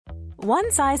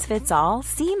One size fits all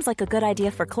seems like a good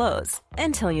idea for clothes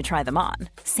until you try them on.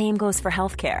 Same goes for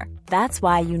healthcare. That's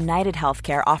why United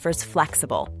Healthcare offers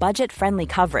flexible, budget-friendly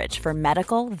coverage for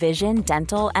medical, vision,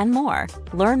 dental, and more.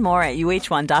 Learn more at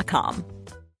uh1.com.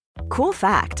 Cool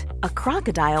fact, a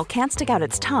crocodile can't stick out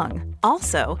its tongue.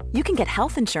 Also, you can get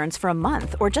health insurance for a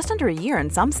month or just under a year in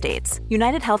some states.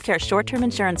 United Healthcare short-term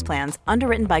insurance plans,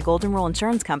 underwritten by Golden Rule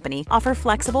Insurance Company, offer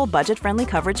flexible, budget-friendly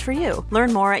coverage for you.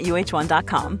 Learn more at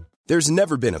uh1.com. There's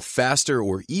never been a faster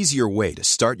or easier way to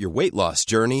start your weight loss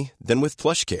journey than with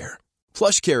PlushCare.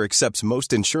 PlushCare accepts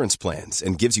most insurance plans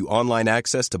and gives you online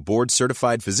access to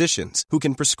board-certified physicians who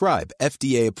can prescribe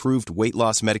FDA-approved weight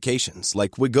loss medications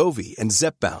like Wegovy and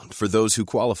Zepbound for those who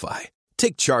qualify.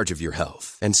 Take charge of your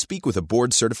health and speak with a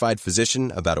board-certified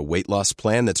physician about a weight loss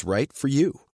plan that's right for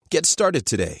you. Get started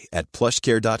today at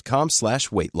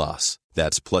plushcare.com/weight loss.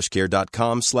 That's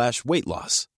plushcare.com/weight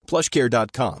loss.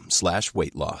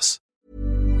 plushcare.com/weight loss.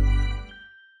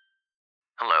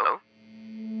 Hello?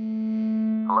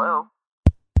 Hello?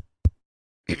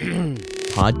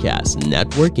 Podcast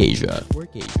Network Asia.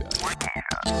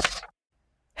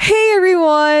 Hey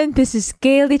everyone, this is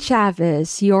Gailey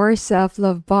Chavez, your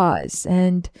self-love boss,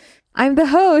 and I'm the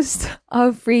host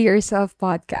of Free Yourself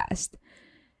Podcast.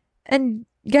 And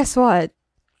guess what?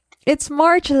 It's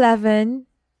March 11,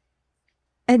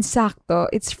 and sakto,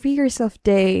 it's Free Yourself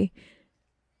Day,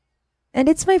 and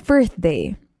it's my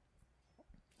birthday.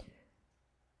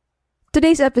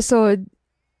 Today's episode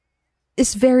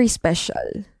is very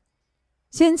special.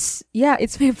 Since,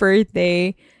 it's my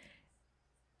birthday,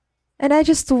 and I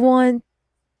just want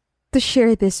to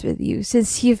share this with you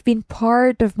since you've been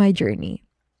part of my journey.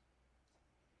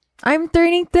 I'm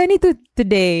turning 22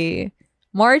 today.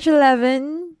 March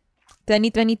 11,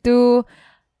 2022,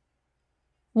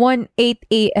 1:08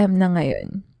 a.m. na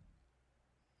ngayon.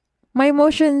 My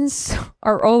emotions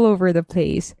are all over the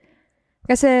place.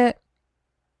 Kasi,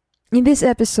 in this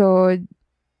episode,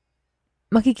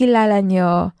 makikilala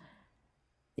nyo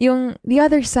yung the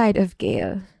other side of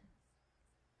Gail.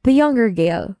 The younger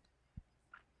Gail.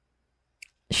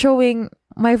 Showing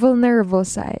my vulnerable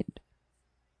side.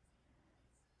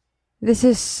 This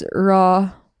is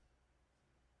raw.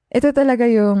 Ito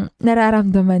talaga yung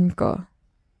nararamdaman ko.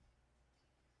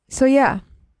 So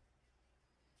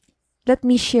let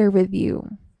me share with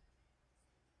you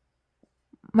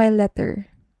my letter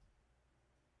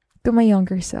to my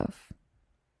younger self.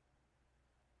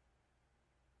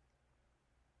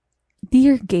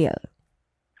 Dear Gail.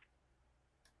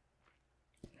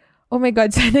 Oh my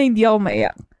God, sana hindi ako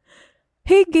maiyak.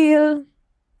 Hey Gail,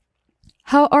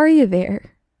 how are you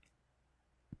there?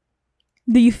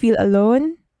 Do you feel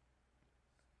alone?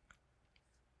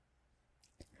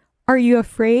 Are you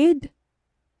afraid?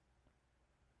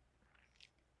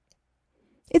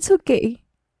 It's okay.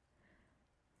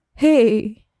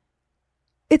 Hey,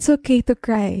 it's okay to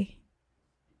cry.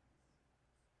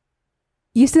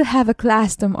 You still have a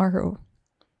class tomorrow.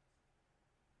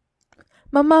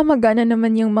 Mamamaga na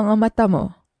naman yung mga mata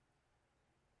mo.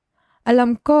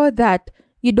 Alam ko that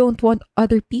you don't want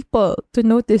other people to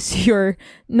notice your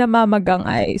namamagang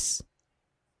eyes.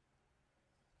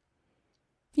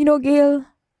 You know, Gail,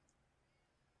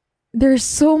 there's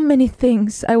so many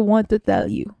things I want to tell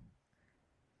you.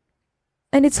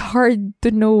 And it's hard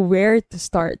to know where to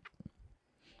start.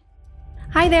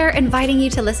 Hi there, inviting you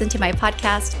to listen to my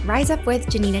podcast, Rise Up with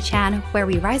Janina Chan, where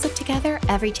we rise up together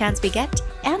every chance we get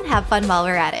and have fun while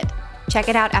we're at it.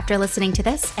 Check it out after listening to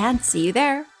this and see you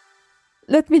there.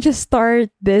 Let me just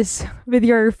start this with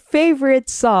your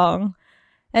favorite song.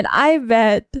 And I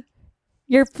bet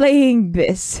you're playing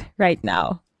this right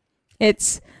now.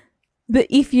 It's The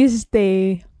If You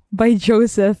Stay by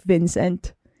Joseph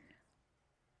Vincent.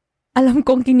 Alam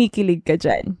kong kinikilig ka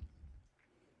dyan.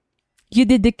 You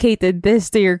dedicated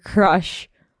this to your crush,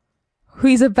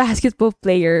 who is a basketball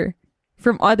player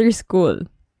from other school.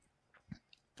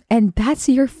 And that's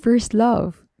your first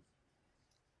love.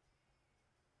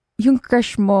 Yung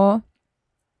crush mo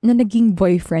na naging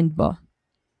boyfriend mo.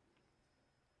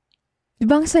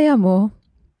 Diba ang saya mo?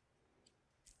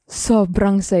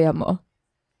 Sobrang saya mo.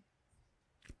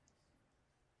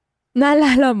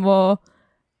 Naalala mo,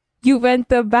 you went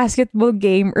to a basketball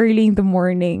game early in the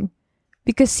morning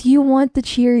because you want to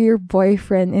cheer your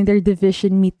boyfriend in their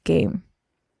division meet game.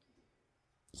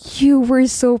 You were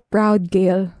so proud,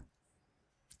 Gail.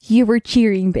 You were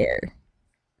cheering there.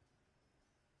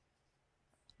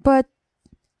 But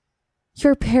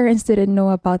your parents didn't know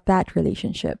about that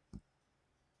relationship.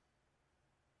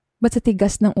 But sa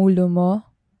tigas ng ulo mo,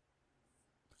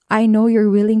 I know you're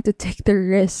willing to take the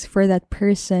risk for that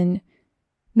person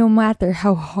no matter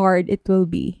how hard it will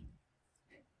be.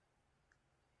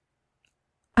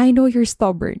 I know you're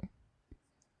stubborn.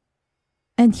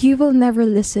 And you will never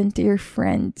listen to your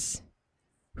friends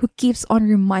who keeps on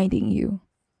reminding you,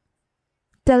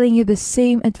 telling you the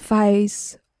same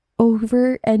advice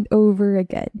over and over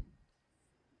again.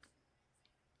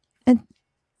 And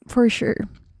for sure,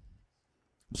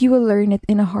 you will learn it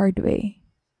in a hard way.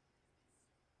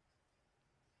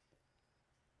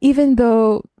 Even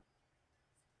though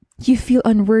you feel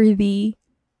unworthy,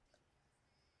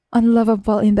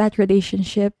 unlovable in that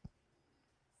relationship,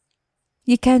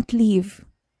 you can't leave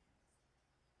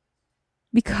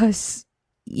because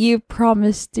you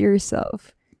promised to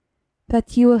yourself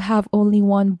that you will have only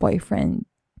one boyfriend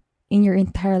in your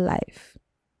entire life.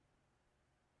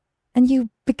 And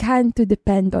you began to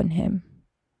depend on him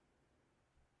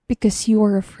because you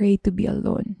were afraid to be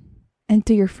alone, and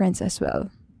to your friends as well.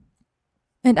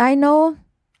 And I know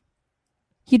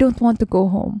you don't want to go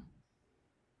home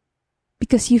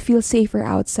because you feel safer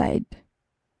outside.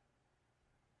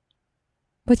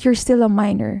 But you're still a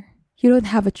minor. You don't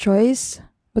have a choice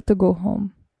but to go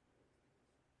home.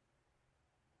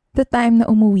 The time na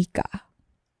umuwi ka,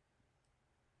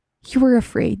 you were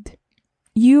afraid.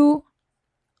 You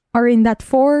are in that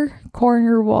four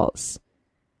corner walls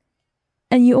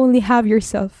and you only have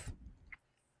yourself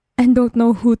and don't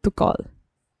know who to call.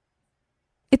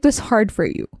 It was hard for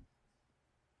you.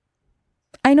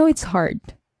 I know it's hard,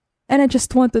 and I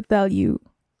just want to tell you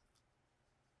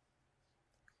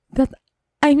that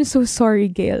I'm so sorry,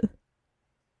 Gail.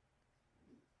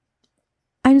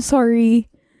 I'm sorry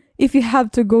if you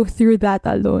have to go through that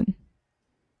alone.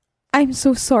 I'm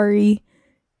so sorry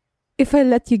if I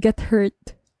let you get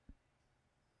hurt.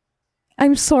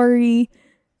 I'm sorry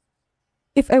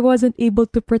if I wasn't able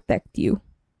to protect you.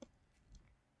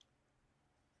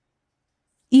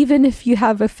 Even if you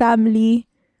have a family,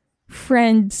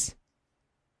 friends,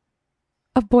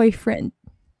 a boyfriend,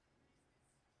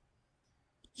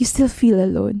 you still feel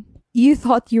alone. You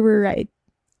thought you were right,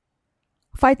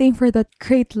 fighting for that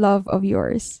great love of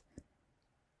yours,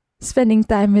 spending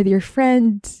time with your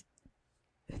friends,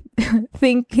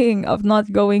 thinking of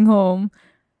not going home,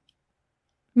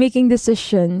 making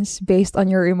decisions based on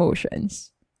your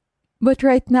emotions. But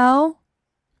right now,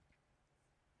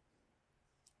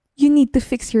 you need to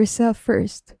fix yourself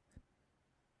first.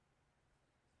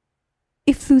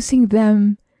 If losing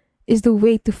them is the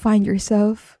way to find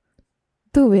yourself,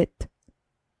 do it.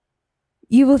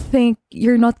 You will think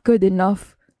you're not good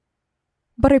enough,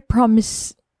 but I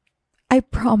promise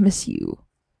you,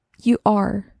 you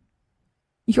are.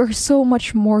 You're so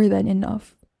much more than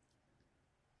enough.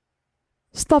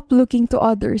 Stop looking to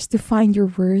others to find your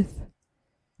worth.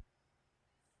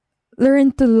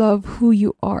 Learn to love who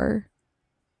you are.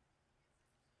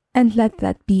 And let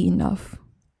that be enough.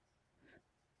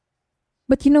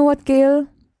 But you know what, Gail?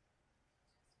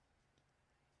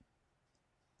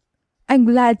 I'm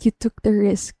glad you took the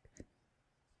risk,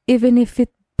 even if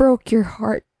it broke your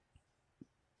heart.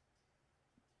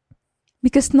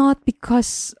 Not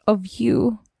because of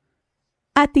you,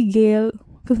 Ate Gail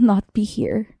will not be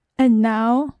here. And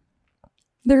now,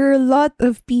 there are a lot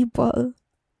of people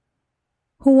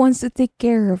who wants to take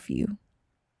care of you,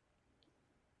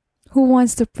 who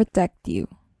wants to protect you.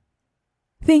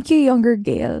 Thank you, younger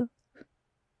Gail,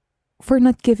 for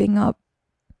not giving up,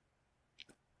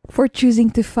 for choosing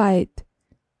to fight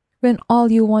when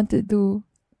all you want to do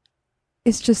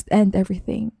is just end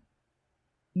everything.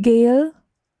 Gail,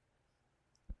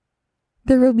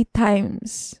 there will be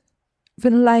times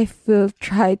when life will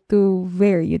try to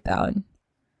wear you down.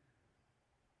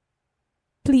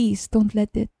 Please don't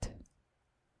let it.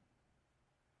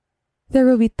 There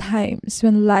will be times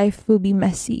when life will be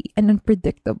messy and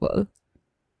unpredictable.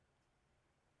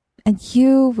 And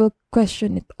you will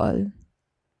question it all.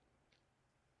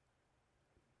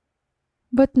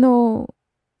 But know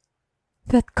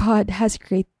that God has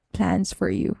great plans for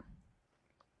you.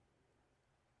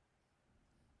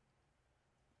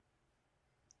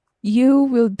 You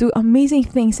will do amazing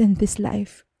things in this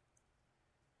life.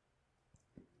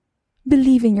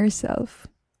 Believe in yourself.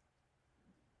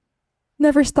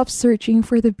 Never stop searching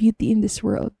for the beauty in this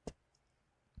world.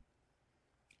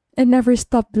 And never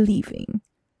stop believing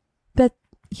that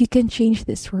you can change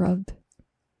this world.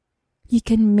 You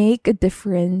can make a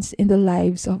difference in the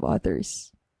lives of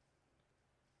others.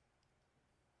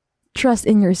 Trust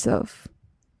in yourself.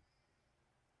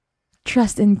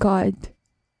 Trust in God.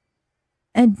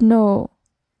 And know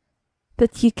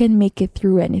that you can make it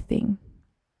through anything.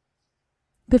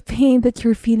 The pain that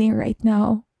you're feeling right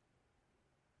now,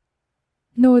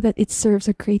 know that it serves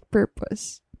a great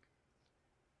purpose.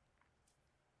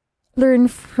 Learn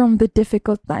from the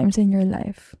difficult times in your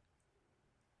life.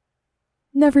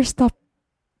 Never stop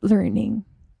learning.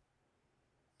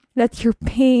 Let your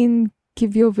pain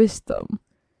give you wisdom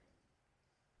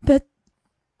that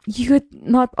you could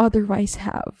not otherwise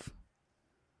have.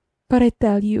 But I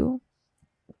tell you,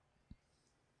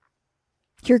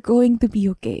 you're going to be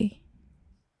okay.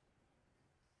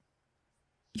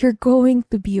 You're going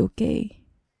to be okay.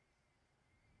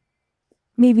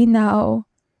 Maybe now,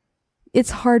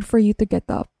 it's hard for you to get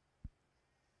up.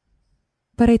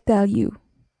 But I tell you,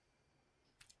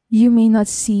 you may not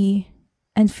see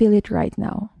and feel it right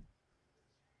now.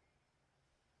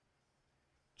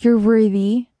 You're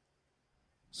worthy,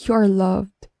 you are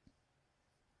loved,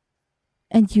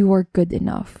 and you are good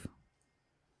enough.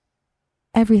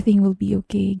 Everything will be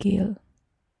okay, Gail.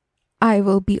 I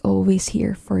will be always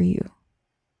here for you.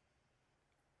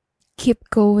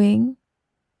 Keep going.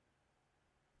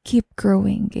 Keep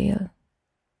growing, Gail.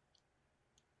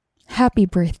 Happy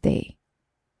birthday.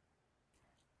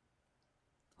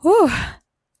 Whew.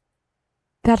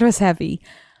 That was heavy.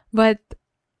 But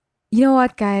you know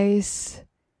what, guys?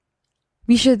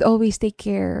 We should always take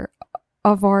care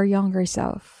of our younger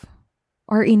self,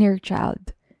 our inner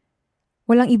child.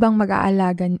 Walang ibang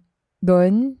mag-aalaga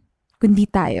doon, kundi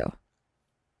tayo.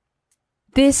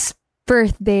 This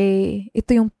birthday,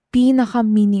 ito yung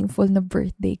pinaka-meaningful na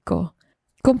birthday ko.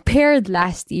 Compared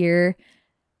last year,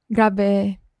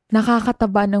 grabe,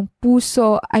 nakakataba ng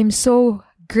puso. I'm so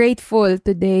grateful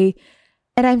today.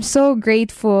 And I'm so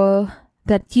grateful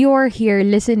that you are here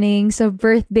listening sa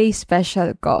birthday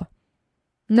special ko.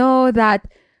 Know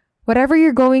that whatever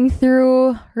you're going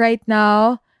through right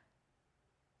now,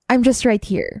 I'm just right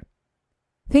here.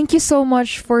 Thank you so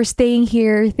much for staying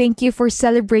here. Thank you for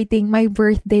celebrating my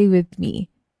birthday with me.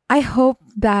 I hope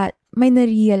that may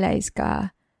na-realize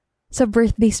ka sa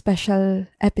birthday special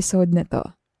episode na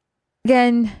to.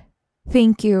 Again,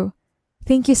 thank you.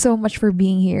 Thank you so much for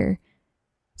being here.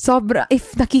 Sobra,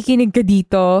 if nakikinig ka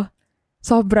dito,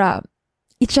 sobra,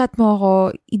 i-chat mo ako,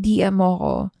 i-DM mo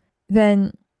ako,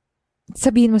 then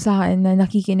sabihin mo sa akin na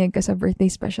nakikinig ka sa birthday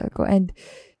special ko. And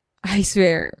I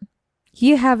swear,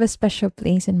 you have a special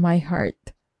place in my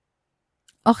heart.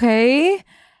 Okay?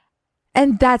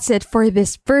 And that's it for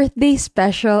this birthday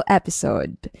special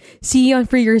episode. See you on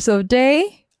Free Yourself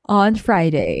Day on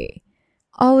Friday.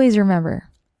 Always remember,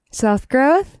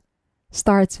 self-growth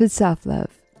starts with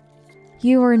self-love.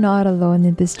 You are not alone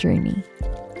in this journey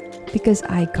because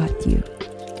I got you.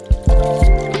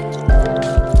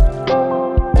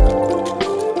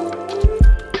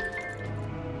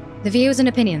 The views and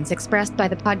opinions expressed by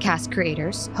the podcast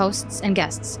creators, hosts, and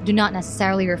guests do not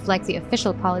necessarily reflect the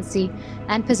official policy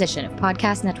and position of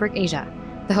Podcast Network Asia,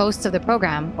 the hosts of the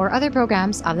program, or other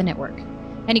programs of the network.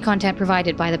 Any content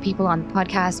provided by the people on the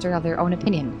podcast are of their own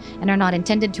opinion and are not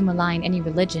intended to malign any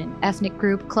religion, ethnic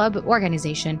group, club,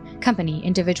 organization, company,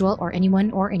 individual, or anyone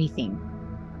or anything.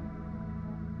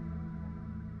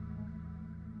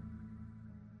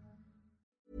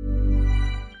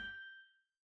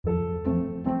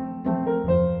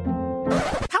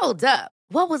 Hold up.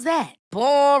 What was that?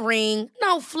 Boring.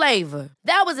 No flavor.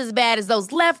 That was as bad as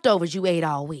those leftovers you ate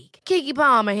all week. Keke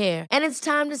Palmer here, and it's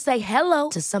time to say hello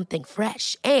to something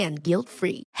fresh and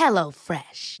guilt-free.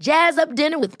 HelloFresh. Jazz up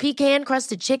dinner with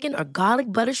pecan-crusted chicken or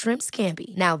garlic butter shrimp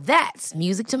scampi. Now that's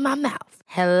music to my mouth.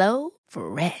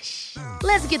 HelloFresh.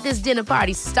 Let's get this dinner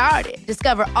party started.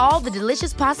 Discover all the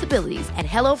delicious possibilities at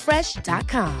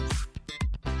HelloFresh.com.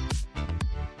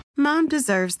 Mom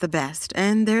deserves the best,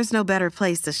 and there's no better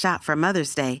place to shop for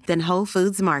Mother's Day than Whole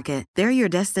Foods Market. They're your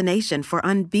destination for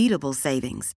unbeatable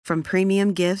savings, from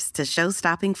premium gifts to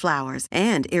show-stopping flowers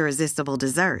and irresistible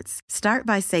desserts. Start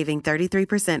by saving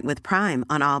 33% with Prime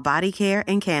on all body care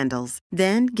and candles.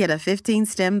 Then get a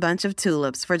 15-stem bunch of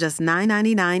tulips for just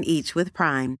 $9.99 each with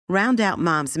Prime. Round out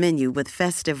Mom's menu with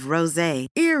festive rosé,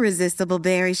 irresistible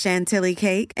berry chantilly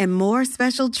cake, and more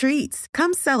special treats.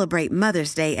 Come celebrate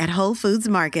Mother's Day at Whole Foods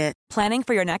Market. Planning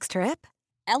for your next trip?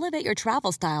 Elevate your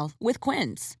travel style with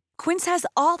Quince. Quince has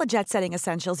all the jet-setting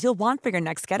essentials you'll want for your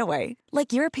next getaway,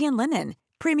 like European linen,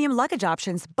 premium luggage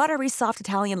options, buttery soft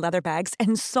Italian leather bags,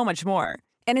 and so much more.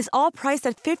 And is all priced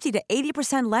at 50 to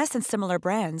 80% less than similar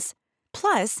brands.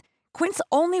 Plus, Quince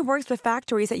only works with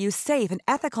factories that use safe and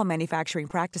ethical manufacturing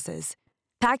practices.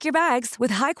 Pack your bags with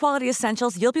high-quality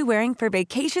essentials you'll be wearing for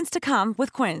vacations to come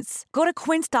with Quince. Go to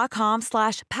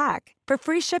quince.com/pack for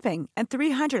free shipping and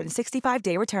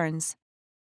 365-day returns.